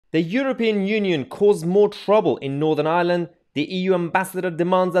The European Union caused more trouble in Northern Ireland, the EU ambassador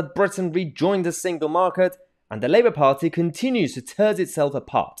demands that Britain rejoin the single market, and the Labour Party continues to tear itself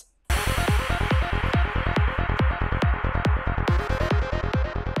apart.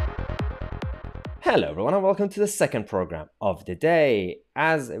 Hello everyone and welcome to the second program of the day.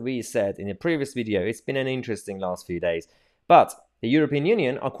 As we said in the previous video, it's been an interesting last few days, but the European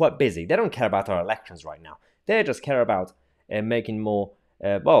Union are quite busy. They don't care about our elections right now. They just care about making more,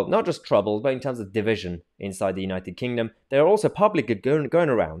 not just trouble, but in terms of division inside the United Kingdom. They're also publicly going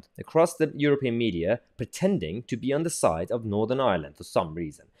around across the European media pretending to be on the side of Northern Ireland for some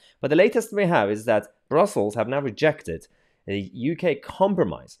reason. But the latest we have is that Brussels have now rejected the UK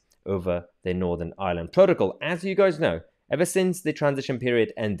compromise over the Northern Ireland Protocol. As you guys know, ever since the transition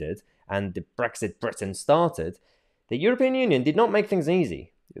period ended and the Brexit Britain started, the European Union did not make things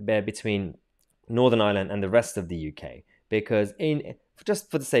easy between Northern Ireland and the rest of the UK, because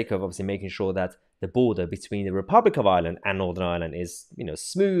just for the sake of obviously making sure that the border between the Republic of Ireland and Northern Ireland is,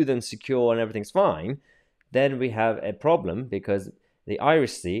 smooth and secure and everything's fine, then we have a problem because the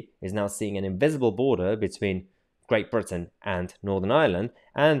Irish Sea is now seeing an invisible border between Great Britain and Northern Ireland,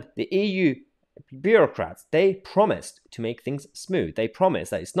 and the EU bureaucrats, they promised to make things smooth. They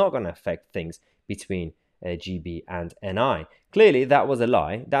promised that it's not going to affect things between GB and NI. Clearly, that was a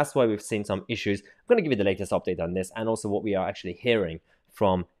lie. That's why we've seen some issues. I'm going to give you the latest update on this and also what we are actually hearing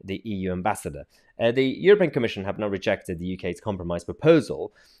from the EU ambassador. The European Commission have now rejected the UK's compromise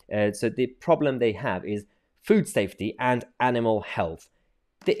proposal. So the problem they have is food safety and animal health.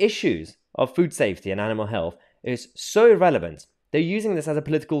 The issues of food safety and animal health is so irrelevant. They're using this as a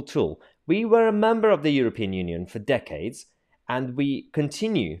political tool. We were a member of the European Union for decades, and we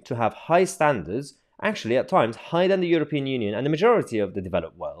continue to have high standards, actually at times higher than the European Union and the majority of the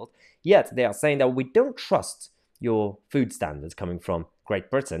developed world. Yet they are saying that we don't trust your food standards coming from Great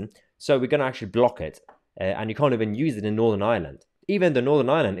Britain, so we're going to actually block it, and you can't even use it in Northern Ireland. Even though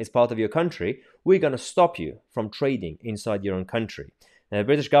Northern Ireland is part of your country, we're going to stop you from trading inside your own country. The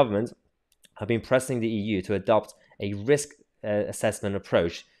British government have been pressing the EU to adopt a risk assessment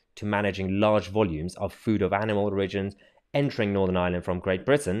approach to managing large volumes of food of animal origins entering Northern Ireland from Great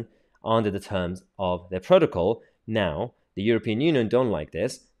Britain under the terms of their protocol. Now, the European Union don't like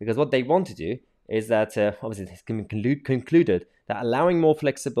this because what they want to do is that, obviously it's concluded that allowing more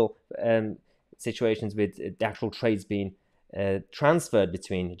flexible situations with the actual trades being transferred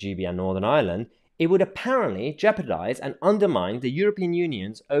between GB and Northern Ireland, it would apparently jeopardize and undermine the European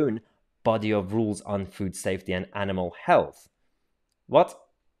Union's own body of rules on food safety and animal health. What?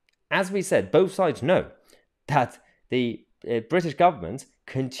 As we said, both sides know that the British government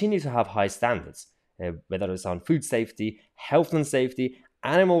continue to have high standards, whether it's on food safety, health and safety,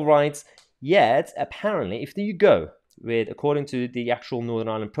 animal rights. Yet, apparently, if you go with, according to the actual Northern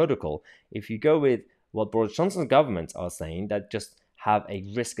Ireland Protocol, if you go with what Boris Johnson's government are saying, that just have a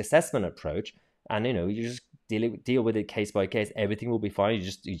risk assessment approach, and you just deal with it case by case, everything will be fine.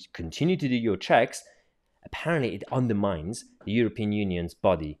 You continue to do your checks. Apparently, it undermines the European Union's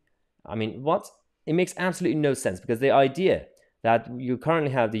body. I mean, what? It makes absolutely no sense, because the idea that you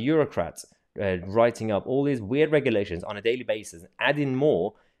currently have the bureaucrats writing up all these weird regulations on a daily basis, adding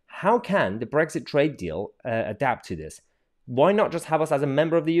more, how can the Brexit trade deal adapt to this? Why not just have us as a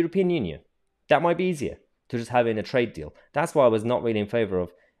member of the European Union? That might be easier to just have in a trade deal. That's why I was not really in favor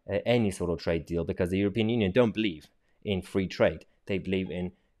of any sort of trade deal, because the European Union don't believe in free trade. They believe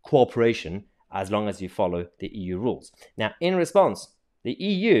in cooperation as long as you follow the EU rules. Now, in response, the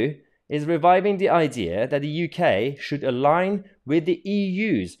EU is reviving the idea that the UK should align with the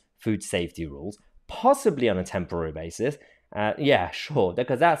EU's food safety rules, possibly on a temporary basis. Yeah, sure,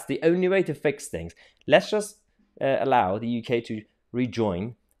 because that's the only way to fix things. Let's just allow the UK to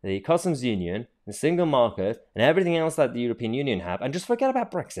rejoin the customs union, the single market, and everything else that the European Union have, and just forget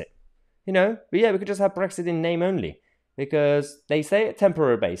about Brexit. But yeah, we could just have Brexit in name only, because they say a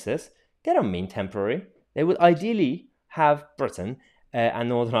temporary basis. They don't mean temporary. They would ideally have Britain and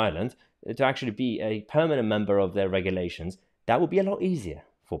Northern Ireland to actually be a permanent member of their regulations. That would be a lot easier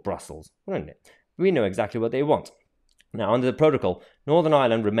for Brussels, wouldn't it? We know exactly what they want. Now, under the protocol, Northern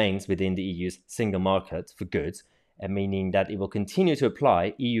Ireland remains within the EU's single market for goods, meaning that it will continue to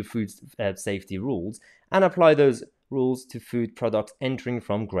apply EU food safety rules and apply those rules to food products entering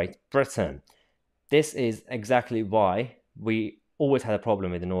from Great Britain. This is exactly why we always had a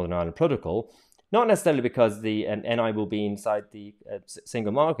problem with the Northern Ireland Protocol, not necessarily because the NI will be inside the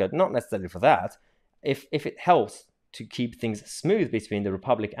single market, not necessarily for that. If it helps to keep things smooth between the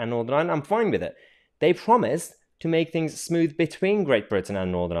Republic and Northern Ireland, I'm fine with it. They promised to make things smooth between Great Britain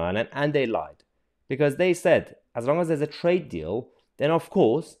and Northern Ireland, and they lied. Because they said, as long as there's a trade deal, then of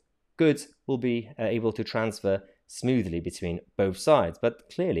course goods will be able to transfer smoothly between both sides. But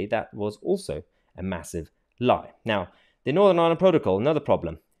clearly that was also a massive lie. Now, the Northern Ireland Protocol, another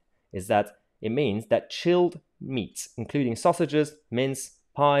problem, is that it means that chilled meats, including sausages, mince,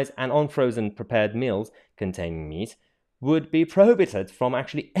 pies, and unfrozen prepared meals containing meat, would be prohibited from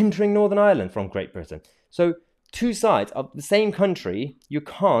actually entering Northern Ireland from Great Britain. So, two sides of the same country, you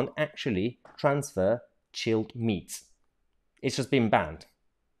can't actually transfer chilled meats. It's just been banned.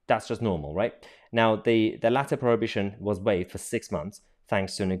 That's just normal, right? Now, the latter prohibition was waived for 6 months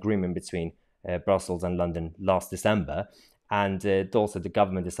thanks to an agreement between Brussels and London last December. And also the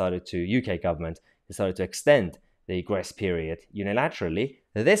UK government decided to extend the grace period unilaterally.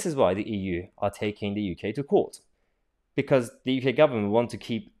 This is why the EU are taking the UK to court, because the UK government want to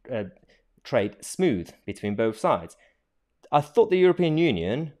keep trade smooth between both sides. I thought the European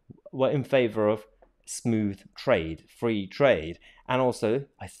Union were in favour of smooth trade, free trade, and also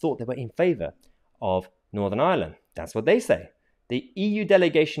I thought they were in favour of Northern Ireland. That's what they say. The EU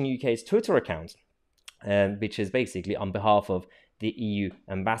delegation UK's Twitter account, which is basically on behalf of the EU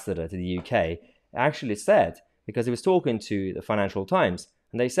ambassador to the UK, actually said, because he was talking to the Financial Times,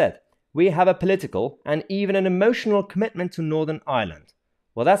 and they said, "We have a political and even an emotional commitment to Northern Ireland."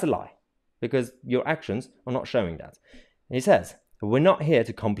 Well, that's a lie, because your actions are not showing that. And he says, "We're not here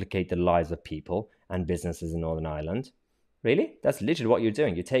to complicate the lives of people and businesses in Northern Ireland." Really? That's literally what you're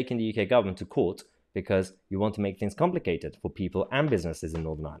doing. You're taking the UK government to court because you want to make things complicated for people and businesses in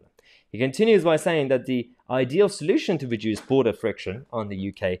Northern Ireland. He continues by saying that the ideal solution to reduce border friction on the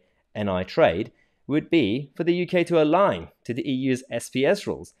UK NI trade would be for the UK to align to the EU's SPS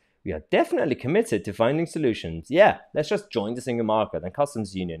rules. "We are definitely committed to finding solutions. Yeah, let's just join the single market and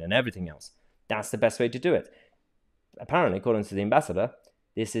customs union and everything else. That's the best way to do it." Apparently, according to the ambassador,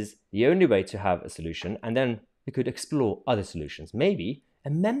 this is the only way to have a solution, and then we could explore other solutions. Maybe a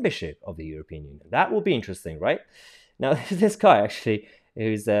membership of the European Union. That will be interesting, right? Now, this guy actually,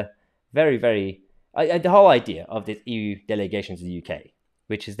 who's very, very... the whole idea of this EU delegation to the UK,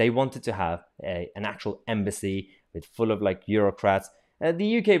 which is they wanted to have an actual embassy with full of like bureaucrats.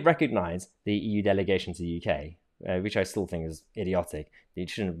 The UK recognized the EU delegation to the UK, which I still think is idiotic. It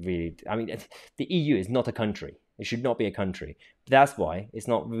shouldn't really... I mean, the EU is not a country. It should not be a country. That's why it's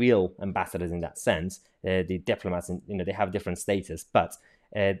not real ambassadors in that sense. The diplomats, they have different status, but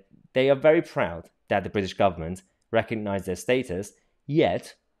they are very proud that the British government recognized their status,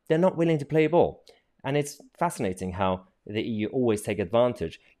 yet they're not willing to play ball. And it's fascinating how the EU always take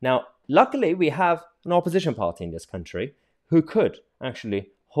advantage. Now, luckily, we have an opposition party in this country who could actually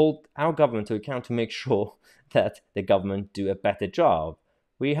hold our government to account to make sure that the government do a better job.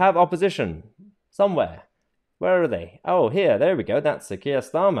 We have opposition somewhere. Where are they? Oh, here, there we go. That's Keir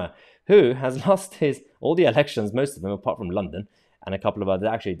Starmer, who has lost all the elections, most of them, apart from London, and a couple of others.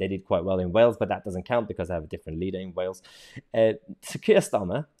 Actually, they did quite well in Wales, but that doesn't count because I have a different leader in Wales. Keir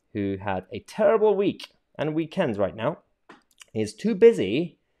Starmer, who had a terrible week and weekend right now, is too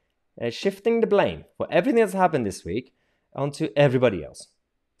busy shifting the blame for everything that's happened this week onto everybody else.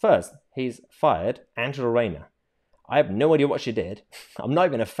 First, he's fired Angela Rayner. I have no idea what she did. I'm not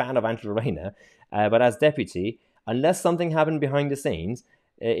even a fan of Angela Rayner, but as deputy, unless something happened behind the scenes,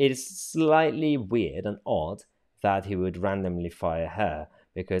 it is slightly weird and odd that he would randomly fire her,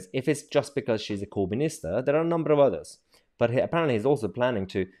 because if it's just because she's a Corbynista, there are a number of others. But apparently he's also planning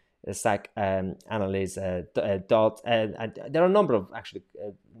to sack Annalise Dodd. There are a number of actually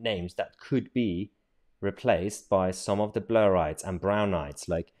names that could be replaced by some of the Blairites and Brownites,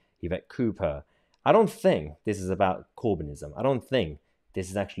 like Yvette Cooper. I don't think this is about Corbynism. I don't think this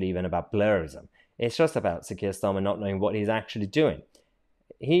is actually even about Blairism. It's just about Sir Keir Starmer not knowing what he's actually doing.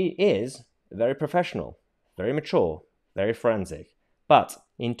 He is very professional, very mature, very forensic. But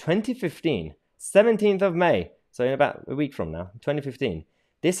in 2015, 17th of May, so in about a week from now, 2015,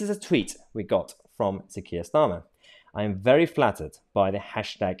 this is a tweet we got from Sir Keir Starmer. "I am very flattered by the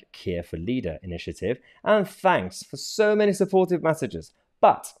hashtag #CareForLeader initiative, and thanks for so many supportive messages.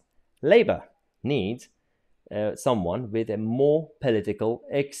 But Labour needs someone with a more political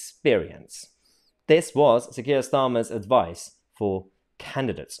experience." This was Sir Keir Starmer's advice for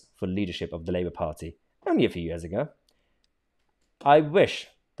candidates for leadership of the Labour Party only a few years ago. I wish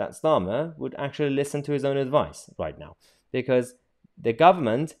that Starmer would actually listen to his own advice right now, because the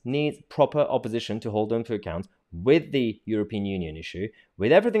government needs proper opposition to hold them to account with the European Union issue,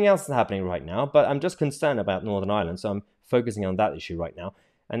 with everything else that's happening right now. But I'm just concerned about Northern Ireland, so I'm focusing on that issue right now.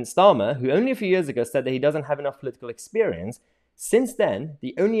 And Starmer, who only a few years ago said that he doesn't have enough political experience, since then,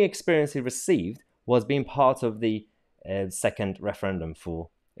 the only experience he received was being part of the second referendum for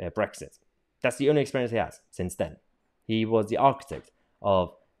Brexit. That's the only experience he has since then. He was the architect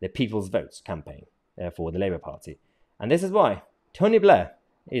of the People's Votes campaign for the Labour Party. And this is why Tony Blair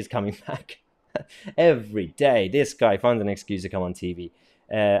is coming back every day. This guy finds an excuse to come on TV.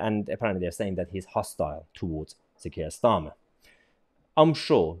 And apparently they're saying that he's hostile towards Sir Keir Starmer. I'm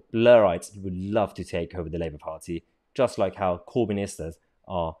sure Blairites would love to take over the Labour Party, just like how Corbynistas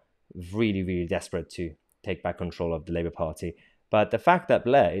are really, really desperate to take back control of the Labour Party. But the fact that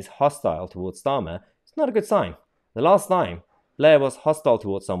Blair is hostile towards Starmer is not a good sign. The last time Blair was hostile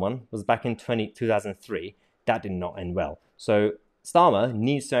towards someone was back in 2003. That did not end well. So Starmer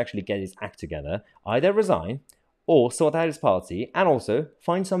needs to actually get his act together, either resign or sort out his party, and also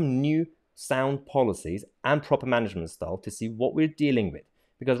find some new sound policies and proper management style to see what we're dealing with.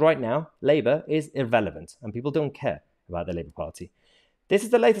 Because right now, Labour is irrelevant and people don't care about the Labour Party. This is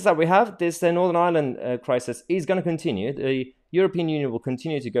the latest that we have. This Northern Ireland crisis is going to continue. The European Union will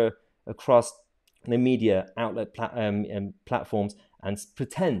continue to go across the media outlet platforms and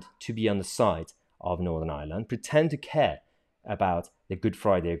pretend to be on the side of Northern Ireland, pretend to care about the Good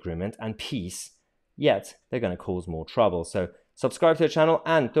Friday Agreement and peace, yet they're going to cause more trouble. So subscribe to the channel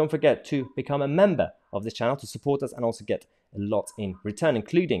and don't forget to become a member of this channel to support us and also get a lot in return,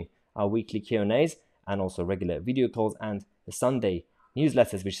 including our weekly Q&As and also regular video calls and the Sunday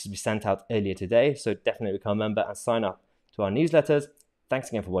newsletters, which will be sent out earlier today. So definitely become a member and sign up to our newsletters. Thanks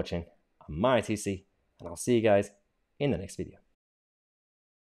again for watching. I'm Mahyar, and I'll see you guys in the next video.